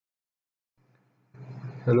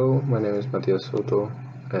Hello, my name is Matias Soto.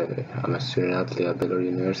 I'm a student athlete at Baylor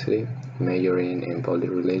University, majoring in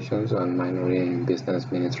public relations and minoring in business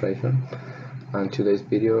administration. And today's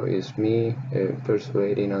video is me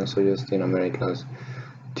persuading and suggesting Americans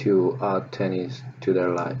to add tennis to their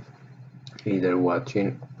life, either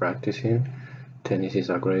watching or practicing. Tennis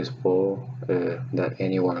is a great sport that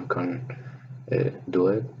anyone can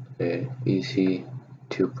do it. Easy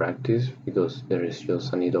to practice because there is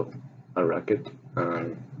just a need of a racket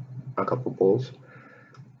and a couple balls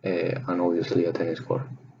and obviously a tennis court.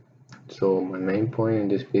 So my main point in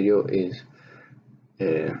this video is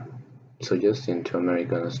uh, suggesting to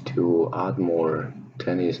Americans to add more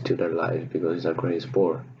tennis to their life because it's a great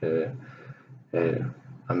sport.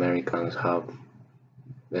 Americans have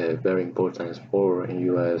very important sport in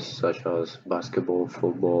US such as basketball,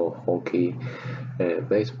 football, hockey,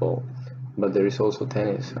 baseball, but there is also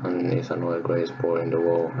tennis, and it's another great sport in the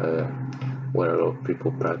world where a lot of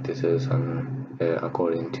people practices, and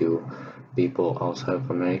according to people outside of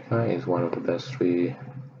America is one of the best three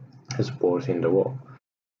sports in the world.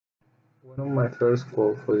 One of my first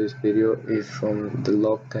quotes for this video is from the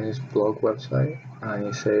Love Tennis blog website, and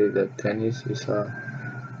it says that tennis is a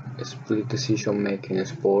split decision making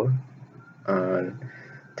sport, and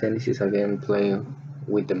tennis is a game playing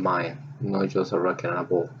with the mind, not just a racket and a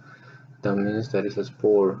ball. That means that it's a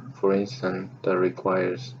sport, for instance, that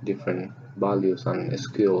requires different values and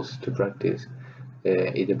skills to practice.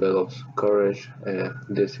 It develops courage,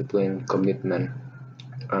 discipline, commitment,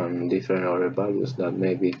 and different other values that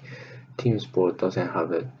maybe team sport doesn't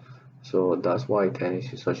have it. So that's why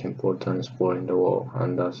tennis is such an important sport in the world,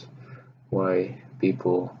 and that's why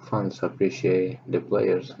fans appreciate the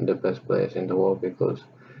players, the best players in the world, because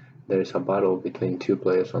there is a battle between two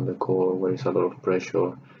players on the court where there's a lot of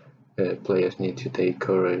pressure. Players need to take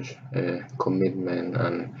courage, commitment,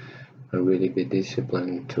 and really be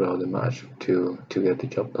disciplined throughout the match to get the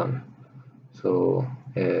job done. So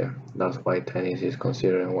that's why tennis is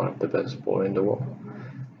considered one of the best sports in the world.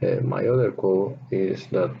 My other quote is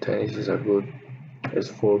that tennis is a good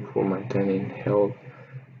sport for maintaining health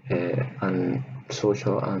and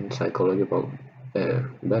social and psychological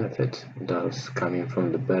benefits. That's coming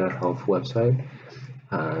from the Better Health website,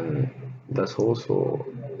 and that's also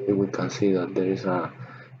we can see that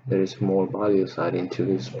there is more values added to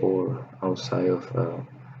this sport outside of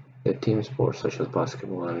the team sports such as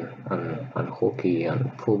basketball and hockey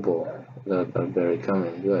and football that are very common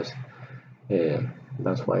in the US.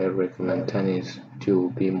 That's why I recommend tennis to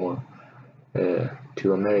be more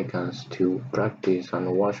to Americans to practice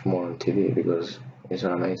and watch more on TV because it's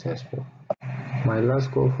an amazing sport. My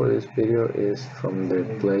last quote for this video is from the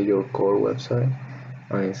Play Your Core website,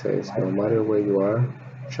 and it says, "No matter where you are,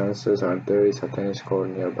 chances are there is a tennis court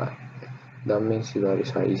nearby." That means that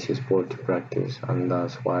it's an easy sport to practice, and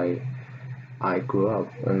that's why I grew up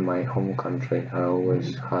in my home country. I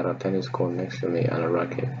always had a tennis court next to me and a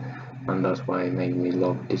racket, and that's why it made me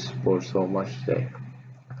love this sport so much today.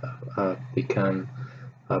 I've become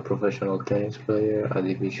a professional tennis player, a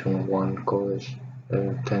Division One college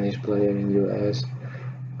tennis player in US,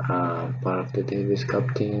 part of the Davis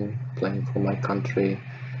Cup team, playing for my country,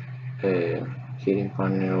 hitting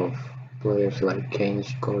partner of players like Kane,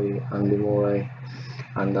 Shikory, Andy Murray,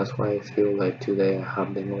 and that's why I feel like today I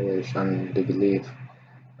have the knowledge and the belief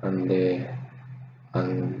and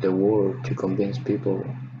the word to convince people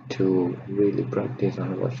to really practice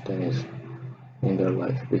and watch tennis in their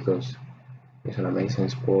life because it's an amazing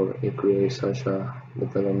sport. It creates such a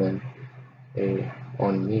development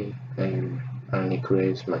on me, and it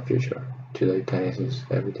creates my future. Today, tennis is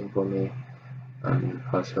everything for me and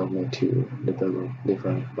has helped me to develop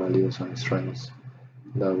different values and strengths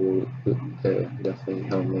that will definitely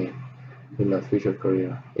help me in my future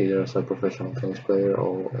career, either as a professional tennis player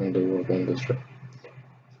or in the work industry.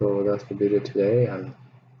 So that's the video today, and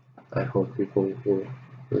I hope people will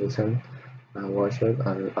listen and watch it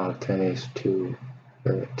and add tennis to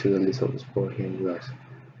the list of sports here in the US.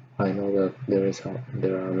 I know that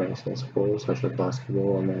there are amazing sports such as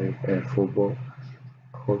basketball, American football,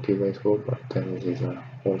 hockey, baseball, but tennis is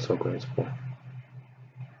also a great sport.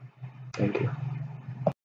 Thank you.